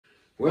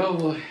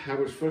Well, I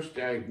was first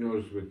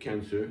diagnosed with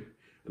cancer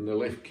in the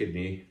left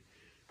kidney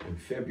in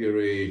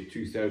February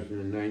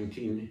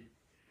 2019.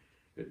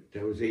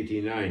 I was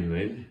 89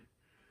 then,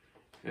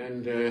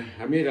 and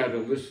I made out a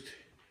list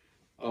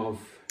of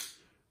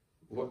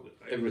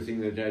everything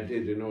that I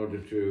did in order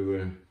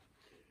to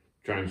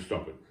try and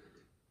stop it.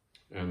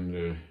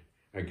 And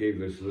I gave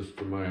this list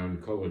to my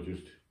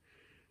oncologist,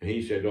 and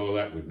he said, oh,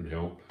 that wouldn't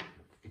help.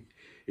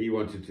 He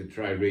wanted to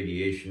try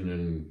radiation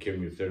and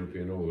chemotherapy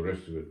and all the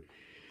rest of it.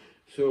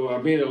 So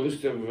I made a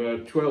list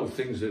of 12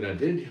 things that I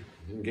did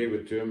and gave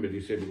it to him, but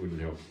he said it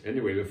wouldn't help.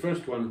 Anyway, the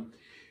first one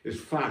is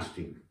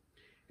fasting.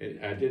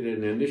 I did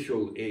an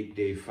initial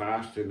 8-day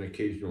fast and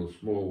occasional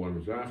small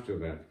ones after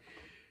that.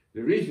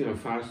 The reason I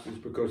fast is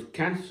because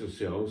cancer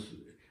cells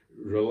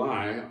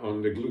rely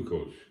on the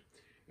glucose.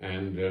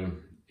 And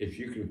if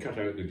you can cut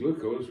out the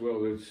glucose,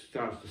 well, it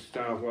starts to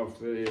starve off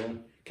the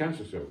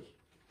cancer cells.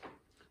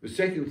 The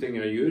second thing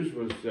I used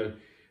was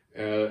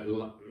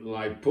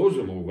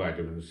liposomal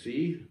vitamin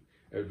C,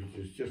 which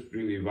is just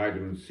really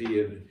vitamin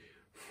C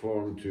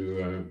formed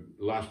to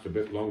last a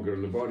bit longer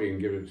in the body and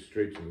give it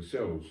straight to the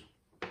cells,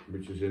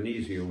 which is an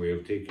easier way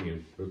of taking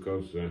it,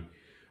 because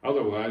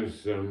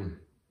otherwise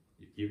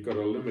you've got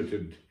a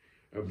limited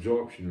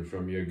absorption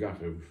from your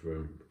gut of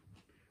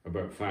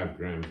about 5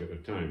 grams at a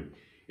time.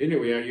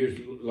 Anyway, I use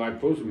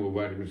liposomal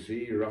vitamin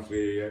C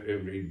roughly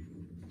every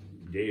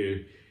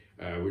day,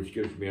 which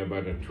gives me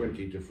about a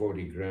 20 to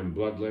 40 gram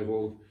blood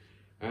level,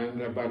 and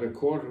about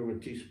 1/4 of a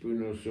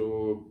teaspoon or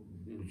so,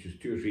 which is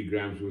 2 or 3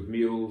 grams with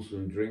meals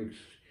and drinks,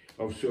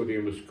 of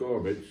sodium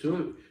ascorbate.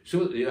 So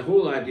the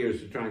whole idea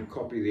is to try and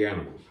copy the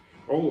animals.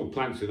 All the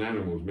plants and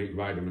animals make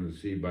vitamin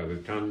C by the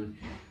ton,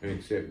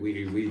 except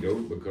we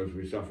don't, because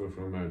we suffer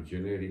from a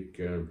genetic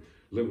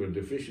liver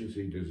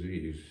deficiency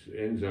disease,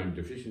 enzyme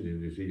deficiency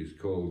disease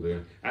called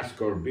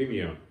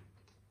ascorbemia.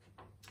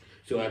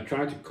 So I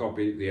try to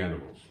copy the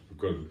animals,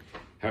 because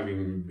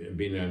having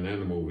been an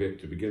animal vet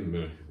to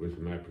begin with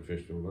my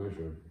professional life,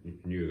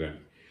 I knew that.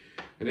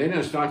 And then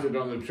I started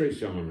on the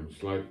trace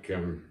elements, like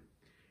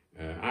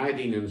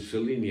iodine and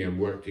selenium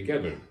work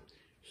together.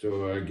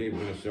 So I gave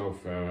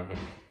myself a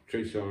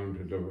trace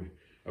element of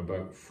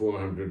about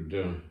 400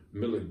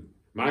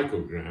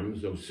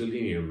 micrograms of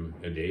selenium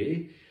a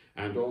day,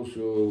 and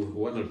also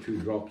 1 or 2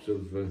 drops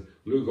of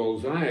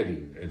Lugols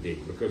Iodine a day,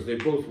 because they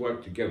both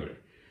work together.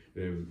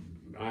 The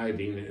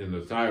iodine in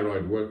the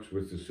thyroid works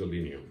with the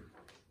selenium.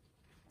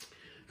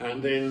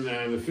 And then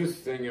the fifth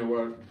thing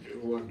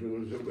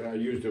I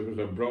used was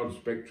a broad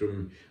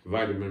spectrum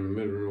vitamin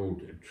mineral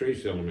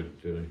trace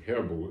element,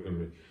 herbal,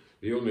 and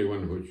the only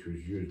one which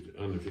was used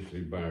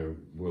unofficially by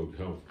World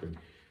Health. But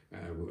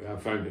I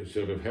found it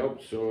sort of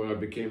helped, so I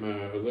became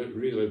a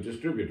real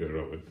distributor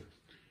of it,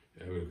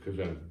 because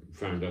I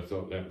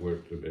thought that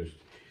worked the best.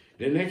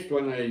 The next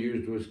one I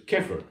used was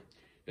kefir.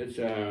 It's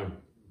a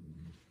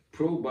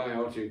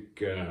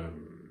probiotic,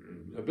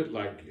 a bit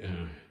like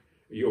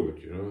yogurt,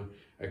 you know,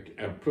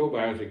 a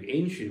probiotic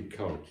ancient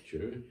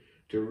culture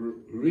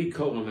to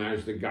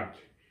recolonise the gut,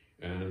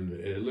 and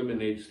it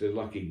eliminates the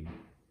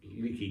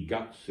leaky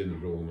gut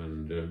syndrome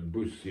and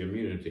boosts the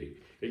immunity.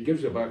 It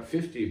gives about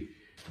 50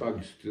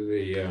 bugs to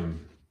the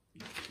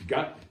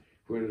gut,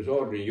 whereas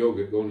ordinary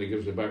yogurt only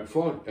gives about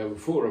 4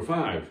 or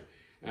 5.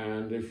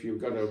 And if you've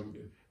got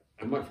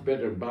a much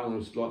better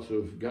balanced lots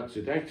of guts,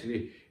 it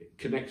actually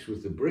connects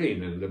with the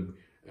brain, and the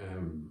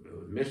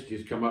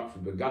messages come up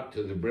from the gut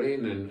to the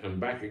brain and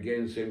back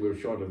again, saying we're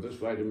short of this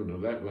vitamin or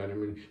that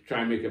vitamin,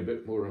 try and make a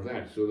bit more of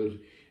that. So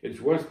it's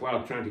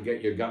worthwhile trying to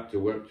get your gut to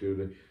work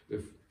to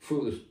the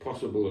fullest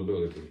possible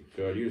ability.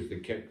 So I used the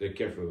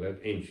kefir,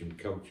 that ancient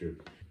culture.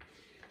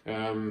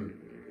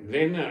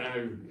 Then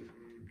I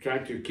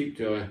tried to keep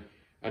to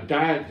a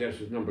diet,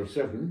 this is number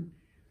 7,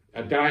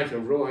 a diet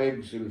of raw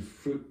eggs and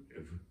fruit,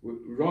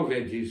 raw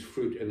veggies,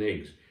 fruit and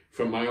eggs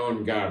from my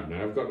own garden.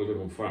 I've got a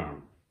little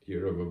farm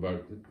here of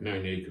about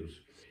 9 acres,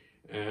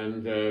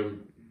 and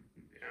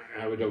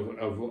I would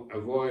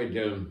avoid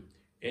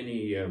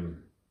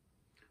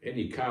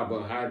any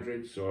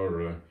carbohydrates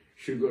or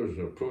sugars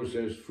or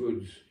processed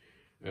foods.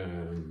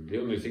 The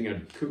only thing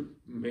I'd cook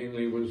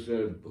mainly was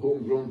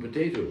homegrown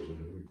potatoes.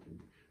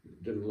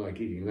 I didn't like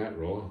eating that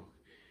raw.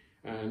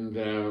 And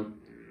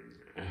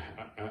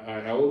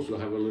I also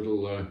have a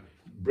little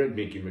bread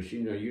making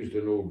machine. I used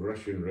an old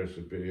Russian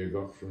recipe I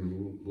got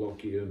from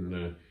Loki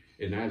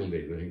in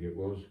Adelaide, I think it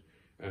was.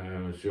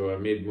 So I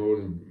made my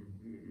own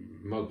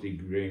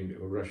multigrain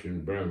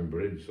Russian brown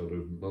bread, sort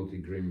of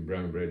multigrain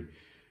brown bread,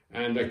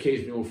 and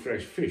occasional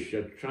fresh fish.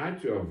 I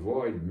tried to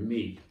avoid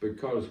meat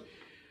because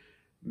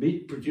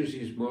meat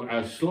produces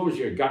more, slows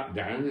your gut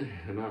down,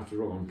 and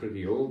after all, I'm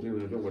pretty old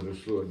and I don't want to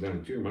slow it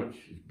down too much.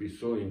 It'd be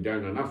slowing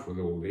down enough with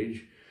old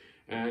age,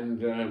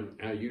 and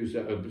I use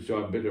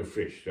a bit of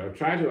fish. So I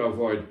try to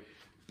avoid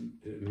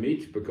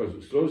meat because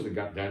it slows the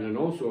gut down, and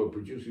also it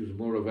produces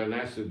more of an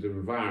acid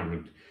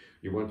environment.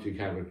 You want to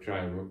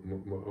try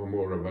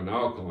more of an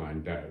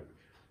alkaline diet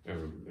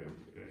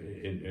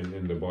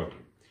in the body.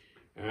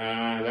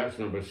 That's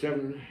number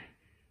 7.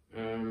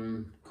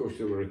 Of course,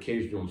 there were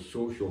occasional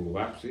social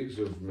lapses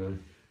of my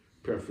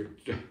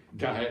perfect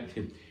diet.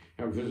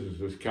 Have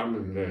visitors come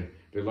and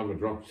they love a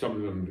drop. Some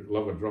of them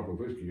love a drop of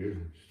whiskey,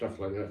 stuff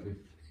like that.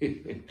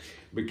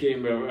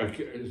 Became,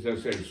 as I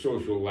said,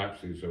 social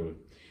lapses of it.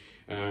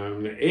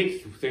 The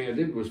eighth thing I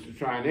did was to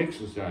try and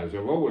exercise.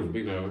 I've always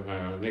been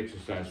an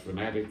exercise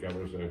fanatic.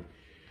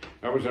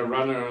 I was a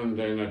runner and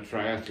then a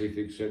triathlete,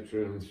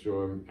 etc.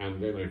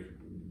 And then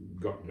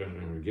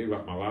I gave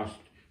up my last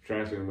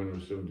triathlon when I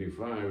was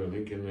 75, I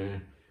think,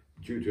 and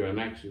due to an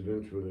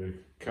accident with a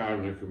car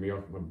knocking me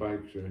off my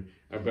bike.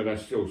 But I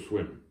still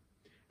swim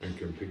and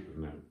compete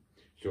with that.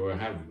 So I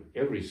have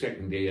every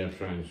second day I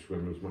try and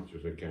swim as much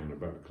as I can,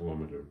 about a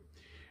kilometre.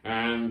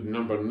 And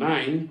number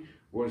 9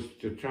 was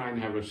to try and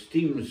have a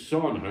steam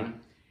sauna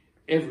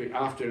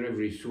after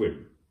every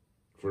swim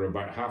for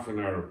about half an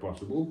hour if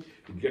possible,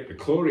 to get the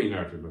chlorine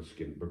out of my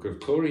skin, because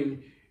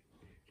chlorine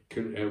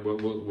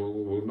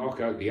will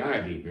knock out the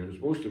iodine. And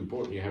it's most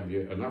important you have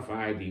enough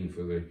iodine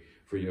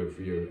for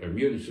your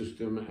immune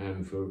system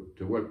and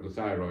to work the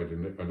thyroid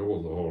and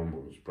all the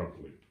hormones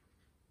properly.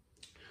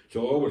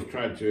 So I always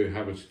tried to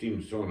have a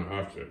steam sauna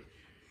after.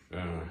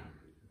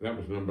 That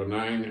was number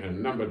 9,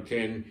 and number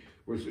 10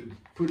 was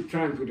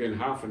try and put in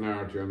half an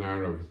hour to an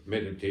hour of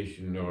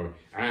meditation or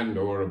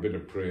a bit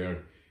of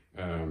prayer,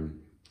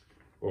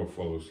 or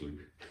fall asleep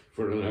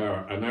for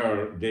an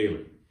hour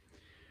daily.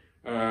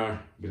 But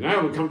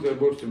now we come to the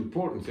most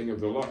important thing of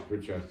the lot,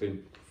 which I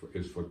think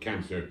is for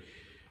cancer,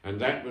 and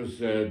that was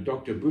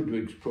Dr.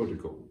 Budwig's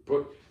protocol.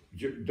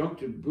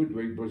 Dr.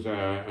 Budwig was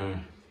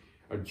a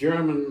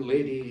German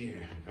lady,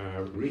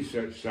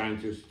 research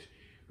scientist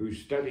who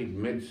studied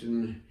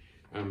medicine,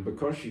 and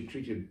because she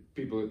treated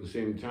people at the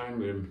same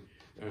time,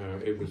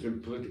 it was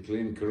politically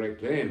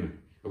incorrect then,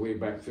 way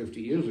back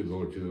 50 years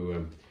ago,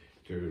 to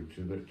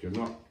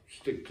not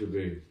stick to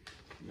the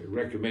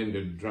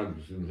recommended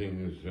drugs and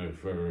things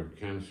for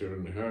cancer.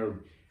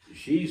 And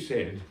she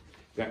said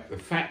that the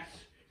fats,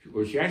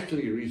 well, she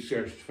actually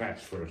researched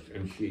fats first,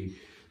 and she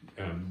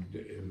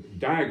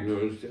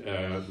diagnosed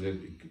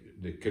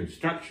the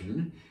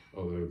construction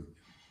of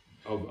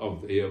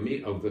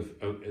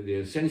the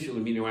essential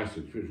amino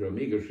acids, which are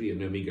omega-3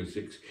 and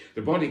omega-6.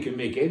 The body can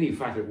make any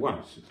fat at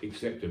once,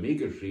 except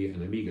omega-3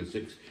 and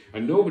omega-6,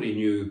 and nobody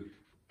knew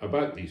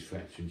about these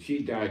fats, and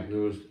she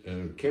diagnosed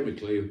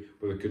chemically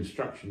with the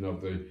construction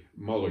of the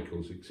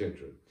molecules,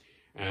 etc.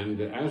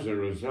 And as a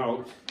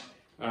result,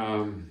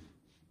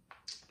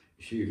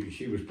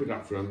 she was put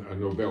up for a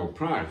Nobel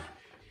Prize.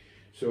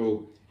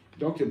 So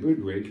Dr.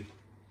 Budwig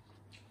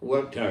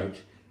worked out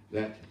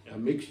that a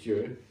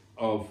mixture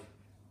of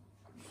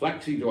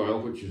flaxseed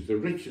oil, which is the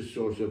richest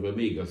source of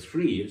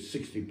omega-3, it's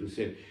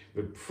 60%.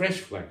 The fresh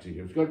flaxseed,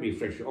 it's got to be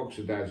fresh, it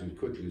oxidizes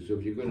quickly. So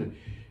if you're going to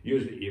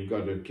use it, you've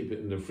got to keep it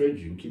in the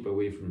fridge and keep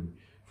away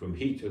from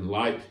heat and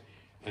light.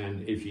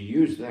 And if you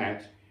use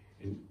that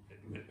in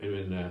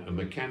a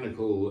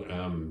mechanical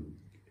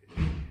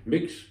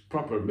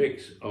proper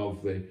mix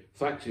of the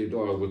flaxseed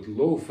oil with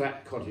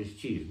low-fat cottage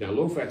cheese. Now,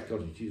 low-fat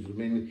cottage cheese is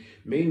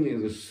mainly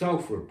the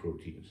sulfur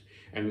proteins,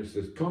 and it's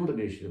this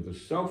combination of the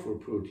sulfur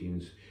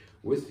proteins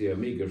with the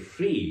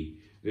omega-3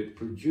 that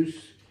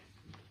produce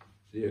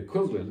the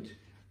equivalent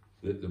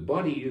that the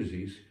body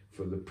uses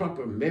for the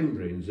proper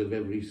membranes of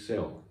every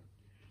cell.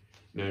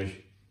 Now,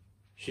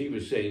 she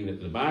was saying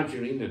that the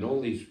margarine and all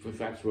these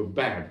fats were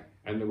bad,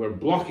 and they were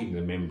blocking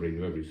the membrane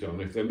of every cell.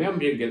 And if the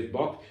membrane gets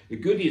blocked, the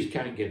goodies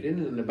can't get in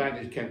and the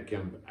baddies can't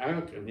come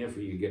out, and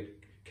therefore you get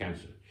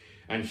cancer.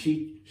 And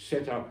she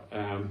set up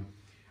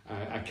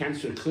a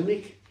cancer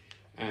clinic,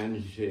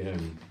 and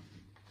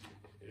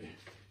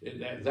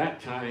at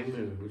that time,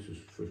 which was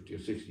 50 or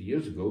 60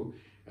 years ago,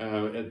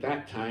 at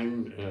that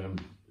time,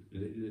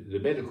 the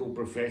medical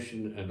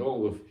profession and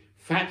all the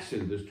fats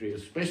industry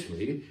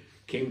especially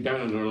came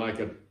down on her like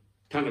a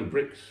ton of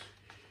bricks.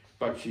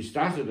 But she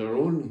started her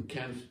own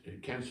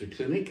cancer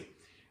clinic,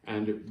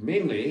 and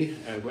mainly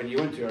when you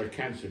went to her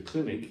cancer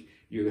clinic,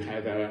 you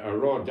had a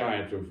raw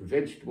diet of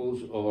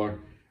vegetables or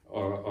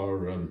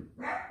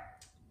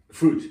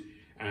fruit,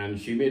 and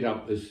she made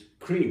up this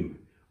cream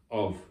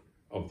of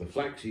the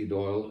flaxseed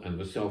oil and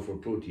the sulfur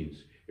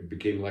proteins. It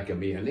became like a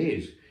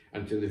mayonnaise,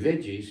 and to the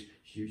veggies,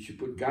 she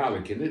put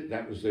garlic in it.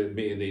 That was the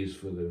mayonnaise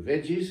for the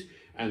veggies,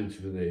 and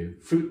for the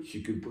fruit,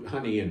 she could put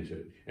honey into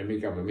it and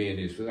make up a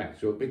mayonnaise for that.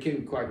 So it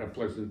became quite a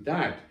pleasant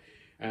diet.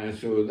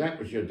 So that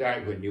was your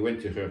diet when you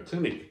went to her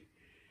clinic.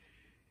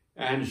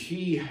 And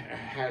she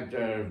had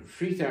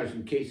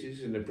 3,000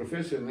 cases, and the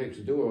professor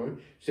next door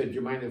said, "Do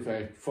you mind if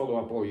I follow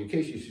up all your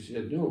cases?" She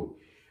said, "No."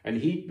 And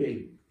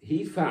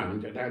he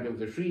found that out of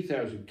the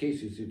 3,000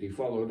 cases that he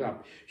followed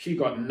up, she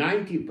got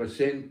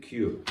 90%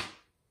 cure.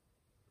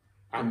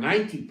 A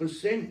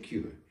 90%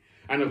 cure.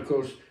 And of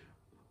course,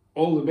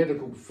 all the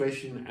medical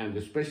profession, and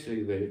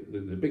especially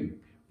the big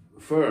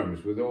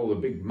firms with all the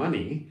big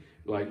money,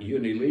 like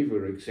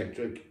Unilever,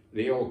 etc.,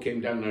 they all came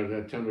down on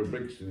a ton of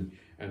bricks,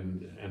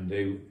 and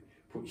they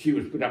she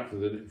was put up for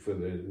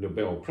the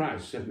Nobel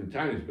Prize 7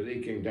 times, but they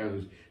came down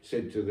and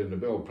said to the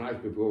Nobel Prize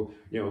people,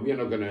 you know, we're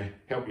not going to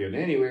help you in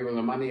any way with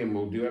the money, and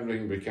we'll do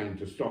everything we can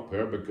to stop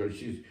her because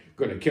she's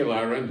going to kill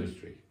our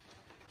industry.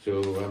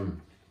 So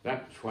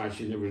that's why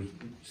she never,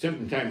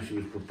 7 times she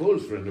was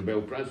proposed for a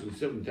Nobel Prize, and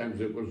 7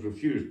 times it was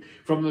refused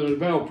from the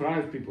Nobel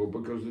Prize people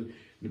because of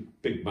the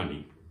big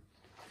money.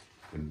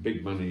 And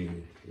big money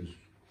is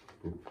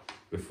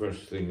the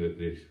first thing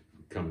that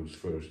comes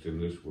first in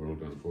this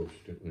world,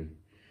 unfortunately.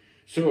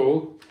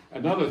 So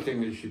another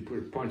thing that she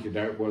pointed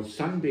out was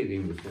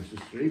sunbathing was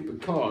necessary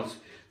because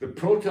the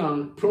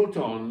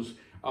protons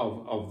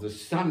of the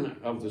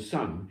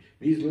sun,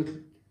 these little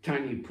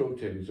tiny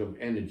protons of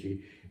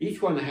energy,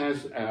 each one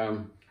has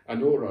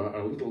an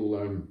aura, a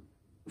little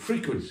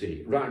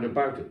frequency round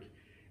about it.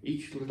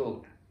 Each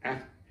little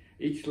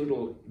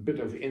bit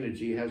of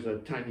energy has a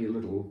tiny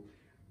little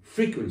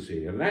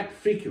frequency, and that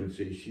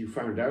frequency, she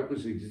found out,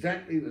 was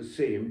exactly the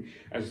same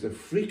as the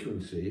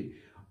frequency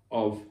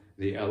of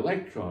the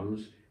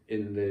electrons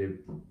in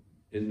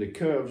the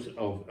curves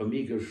of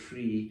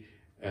omega-3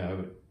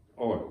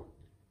 oil.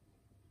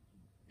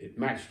 It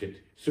matched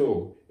it.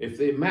 So if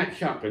they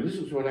match up, and this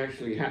is what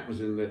actually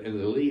happens in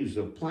the leaves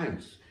of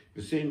plants,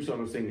 the same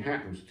sort of thing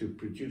happens to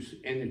produce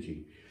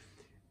energy.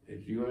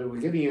 We're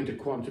getting into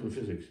quantum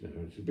physics now.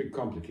 It's a bit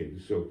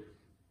complicated. So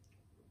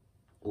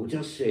we'll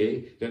just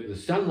say that the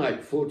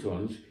sunlight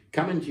photons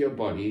come into your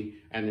body,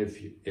 and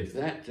if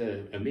that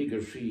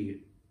omega-3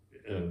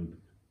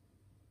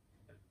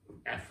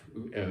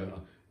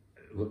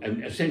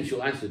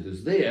 essential acid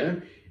is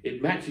there,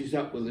 it matches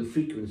up with the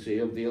frequency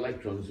of the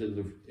electrons in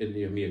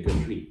the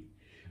omega-3.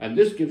 And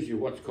this gives you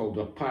what's called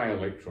a pi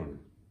electron.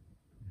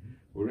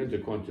 We're into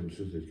quantum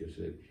physics, I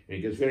said, and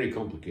it gets very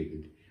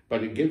complicated.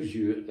 But it gives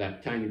you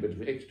that tiny bit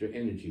of extra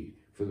energy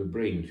for the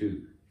brain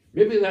too.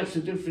 Maybe that's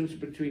the difference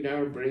between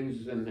our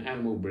brains and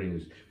animal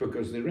brains,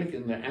 because they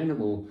reckon that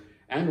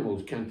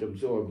animals can't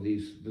absorb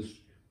these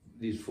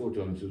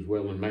photons as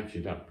well and match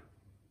it up.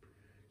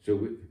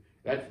 So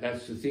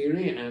that's the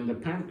theory, and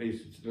apparently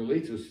the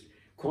latest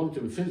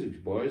quantum physics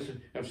boys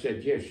have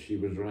said, yes, she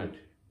was right.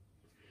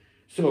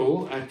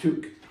 So I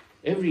took,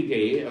 every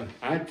day,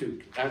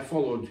 I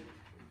followed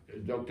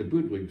Dr.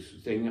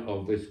 Budwig's thing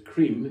of this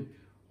cream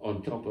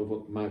on top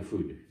of my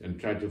food and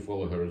tried to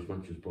follow her as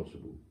much as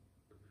possible.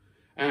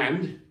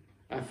 And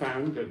I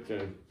found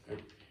that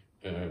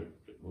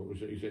what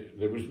was it? He said,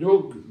 there was no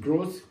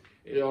growth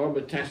or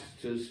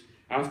metastasis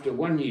after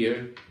 1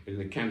 year in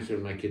the cancer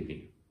in my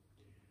kidney.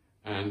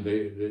 And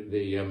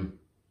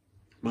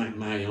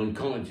my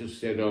oncologist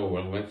said, "Oh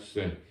well, that's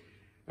it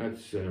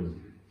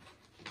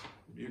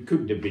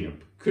couldn't have been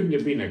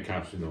a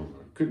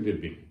carcinoma. Couldn't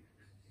have been."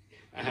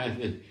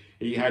 And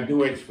he had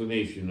no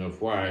explanation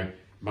of why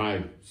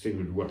my thing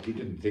would work. He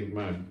didn't think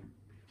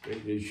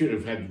they should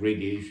have had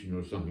radiation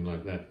or something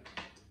like that.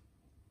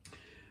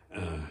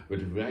 But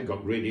if I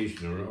got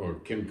radiation or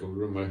chemical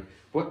rumor,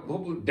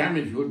 what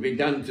damage would be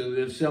done to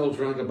the cells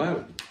round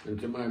about and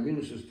to my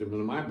immune system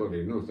and my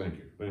body? No, thank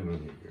you. No,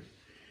 thank you.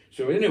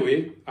 So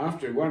anyway,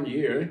 after 1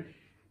 year,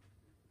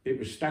 it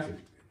was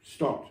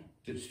stopped.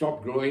 It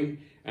stopped growing,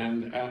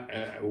 and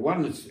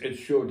once it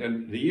showed,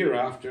 and the year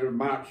after,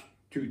 March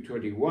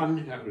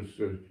 2021, that was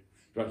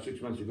about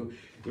 6 months ago,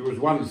 there was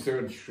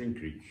 1/3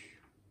 shrinkage.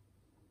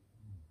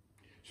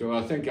 So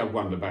I think I've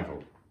won the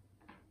battle.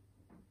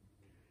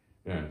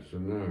 Yeah, so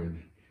now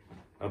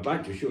I'd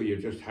like to show you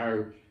just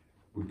how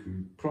we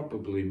could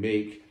probably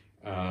make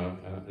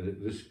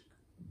this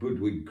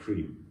Budwig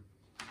cream.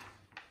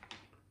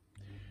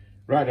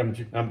 Right,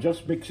 I'm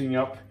just mixing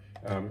up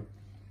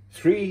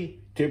 3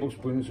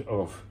 tablespoons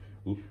of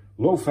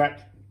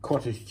low-fat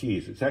cottage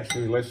cheese. It's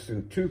actually less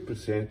than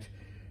 2%,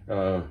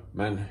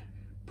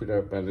 put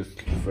out by this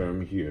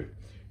firm here.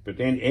 But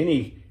then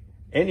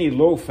any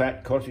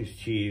low-fat cottage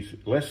cheese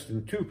less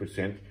than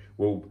 2%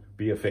 will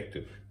be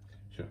effective.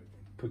 So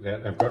put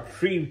that. I've got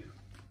 3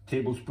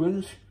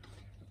 tablespoons,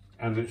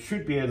 and it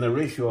should be in the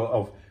ratio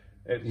of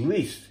at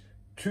least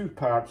 2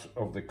 parts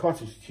of the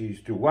cottage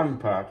cheese to 1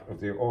 part of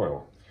the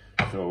oil.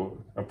 So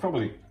I've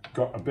probably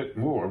got a bit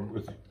more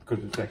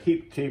because it's a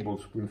heaped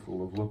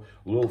tablespoonful of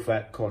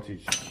low-fat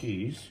cottage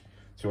cheese.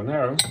 So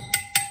now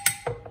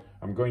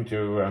I'm going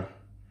to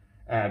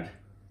add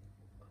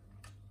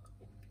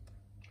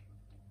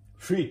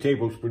 3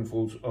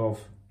 tablespoonfuls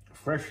of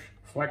fresh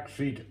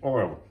flaxseed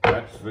oil.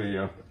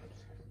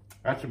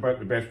 That's about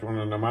the best one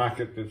on the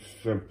market.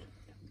 It's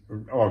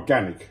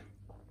organic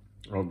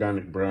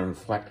brown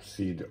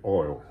flaxseed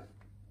oil.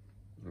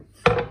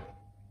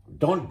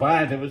 Don't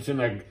buy it if it's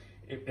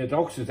it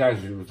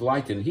oxidizes with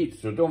light and heat,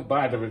 so don't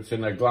buy it if it's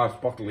in a glass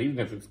bottle, even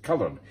if it's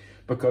coloured,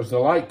 because the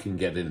light can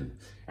get in,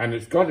 and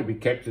it's got to be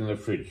kept in the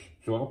fridge.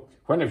 So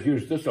when I've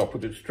used this, I'll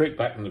put it straight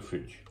back in the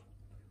fridge.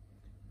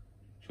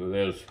 So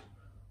there's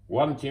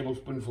 1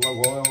 tablespoonful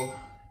of oil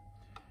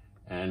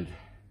and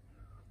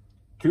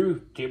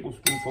 2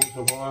 tablespoonfuls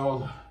of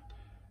oil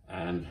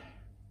and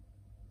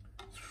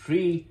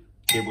 3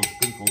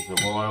 tablespoonfuls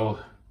of oil.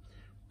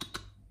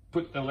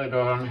 Put the lid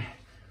on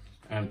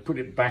and put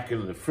it back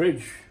in the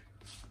fridge.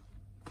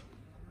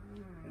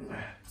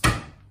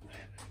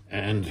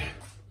 And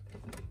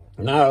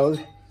now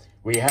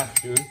we have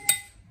to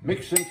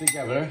mix them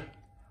together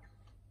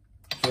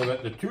so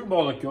that the two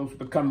molecules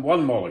become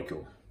one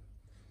molecule.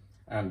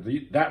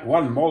 And that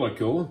one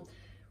molecule,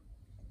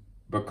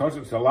 because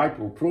it's a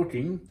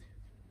lipoprotein,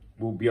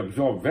 will be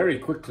absorbed very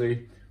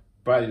quickly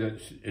by the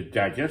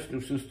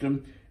digestive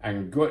system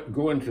and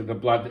go into the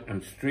blood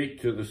and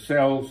straight to the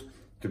cells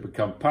to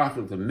become part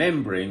of the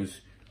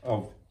membranes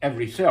of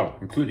every cell,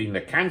 including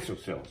the cancer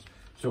cells.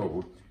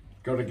 So,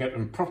 got to get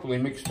them properly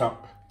mixed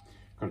up.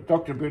 Because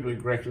Dr.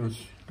 Couttie reckons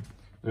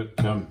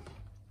that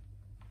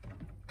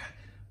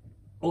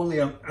only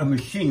a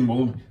machine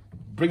will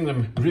bring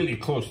them really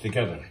close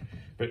together.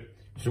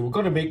 So we've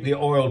got to make the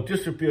oil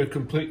disappear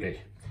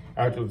completely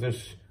out of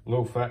this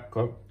low-fat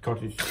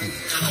cottage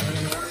cheese.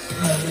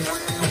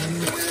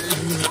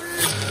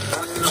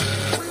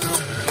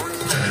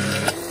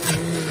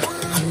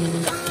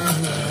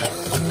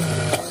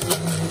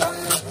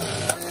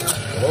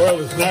 The oil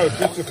is now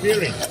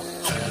disappearing.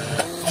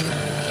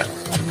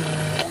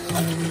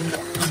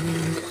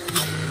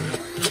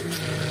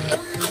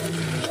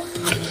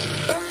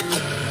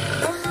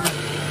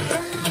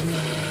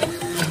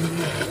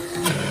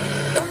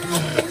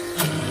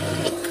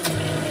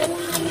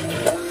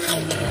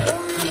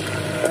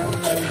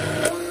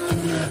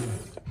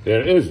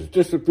 There is, it's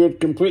disappeared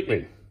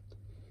completely.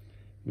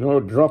 No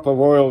drop of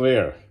oil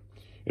there.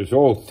 It's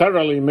all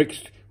thoroughly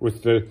mixed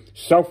with the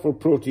sulfur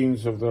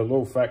proteins of the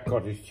low-fat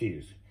cottage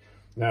cheese.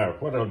 Now,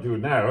 what I'll do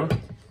now,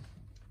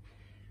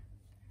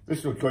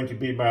 this is going to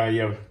be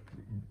my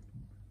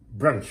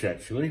brunch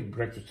actually,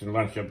 breakfast and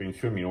lunch. I've been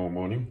swimming all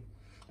morning,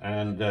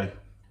 and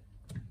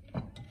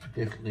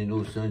definitely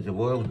no signs of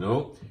oil,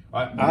 no.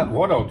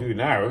 What I'll do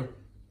now,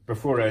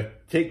 before I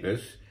take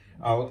this,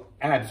 I'll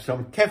add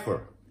some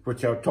kefir,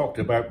 which I've talked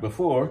about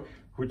before,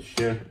 which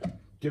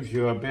gives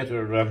you a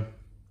better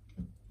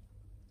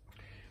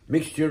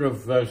mixture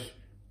of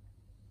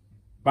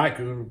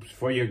microbes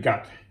for your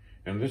gut.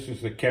 And this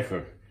is the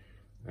kefir.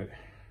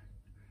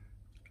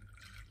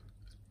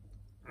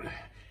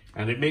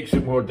 And it makes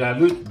it more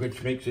dilute,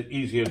 which makes it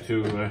easier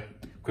to,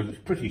 because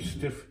it's pretty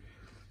stiff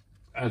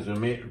as I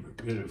made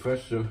it at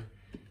first, so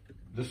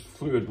this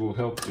fluid will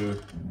help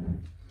to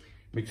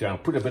mix it. I'll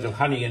put a bit of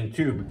honey in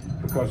too,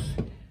 because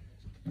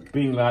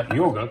being like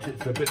yogurt,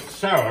 it's a bit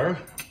sour,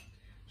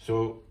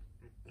 so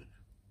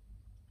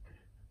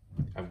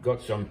I've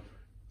got some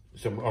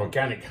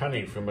organic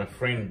honey from a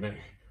friend,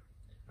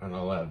 and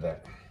I'll add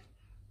that.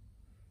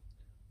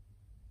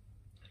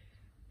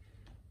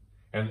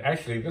 And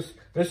actually,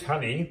 this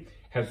honey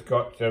has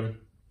got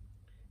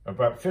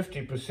about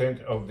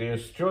 50% of the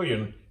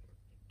Australian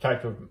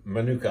type of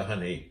Manuka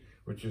honey,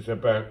 which is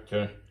about,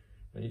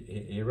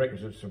 he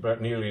reckons it's about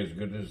nearly as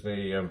good as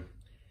the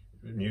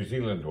New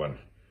Zealand one.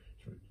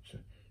 So,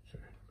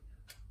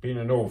 being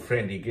an old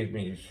friend, he gave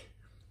me his,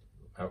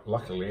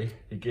 luckily,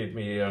 he gave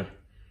me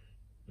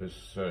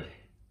this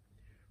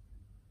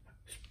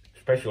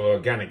special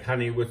organic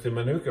honey with the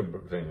Manuka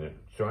thing in it.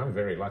 So I'm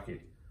very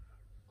lucky.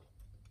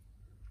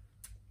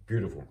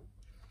 Beautiful.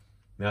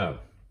 Now,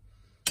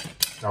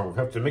 I'll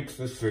have to mix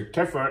this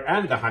kefir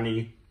and the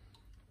honey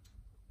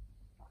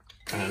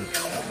and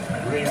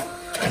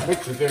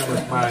mix it in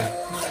with my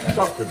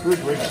Dr.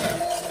 Couttie.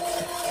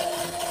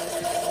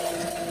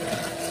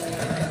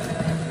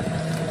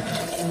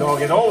 So I'll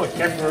get all the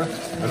kefir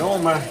and all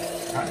the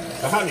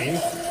honey,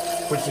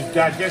 which is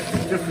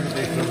digested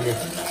differently from the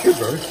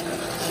sugar.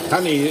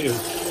 Honey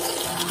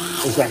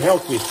is a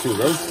healthy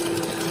sugar.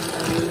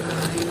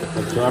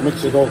 And so I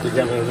mix it all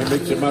together, and it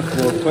makes it much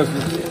more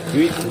pleasant to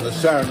eat from the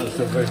sourness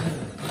of the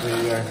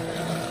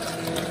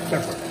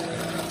kefir.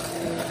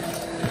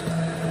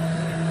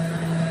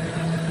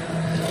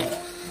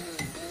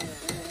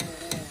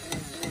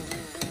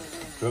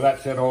 So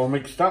that's it all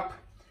mixed up.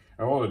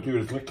 And all I do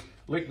is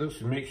lick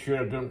this and make sure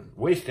I don't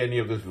waste any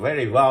of this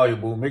very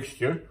valuable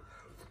mixture.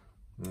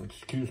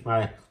 Excuse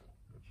my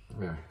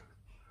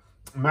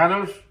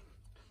manners.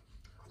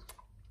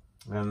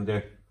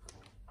 And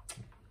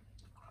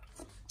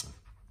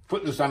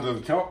put this under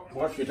the top,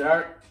 wash it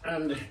out,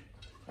 and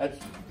that's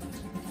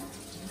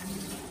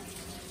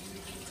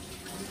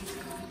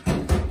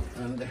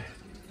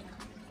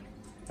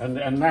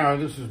and now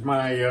this is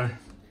my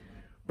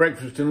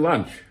breakfast and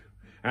lunch.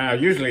 I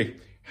usually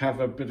have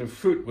a bit of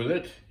fruit with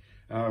it.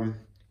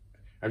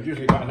 I've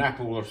usually got an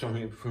apple or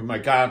something from my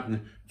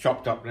garden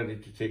chopped up ready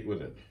to take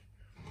with it.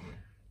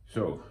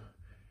 So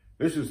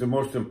this is the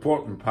most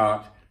important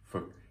part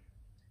for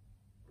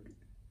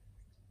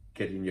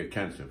getting your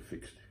cancer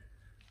fixed.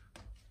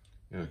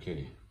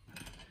 Okay.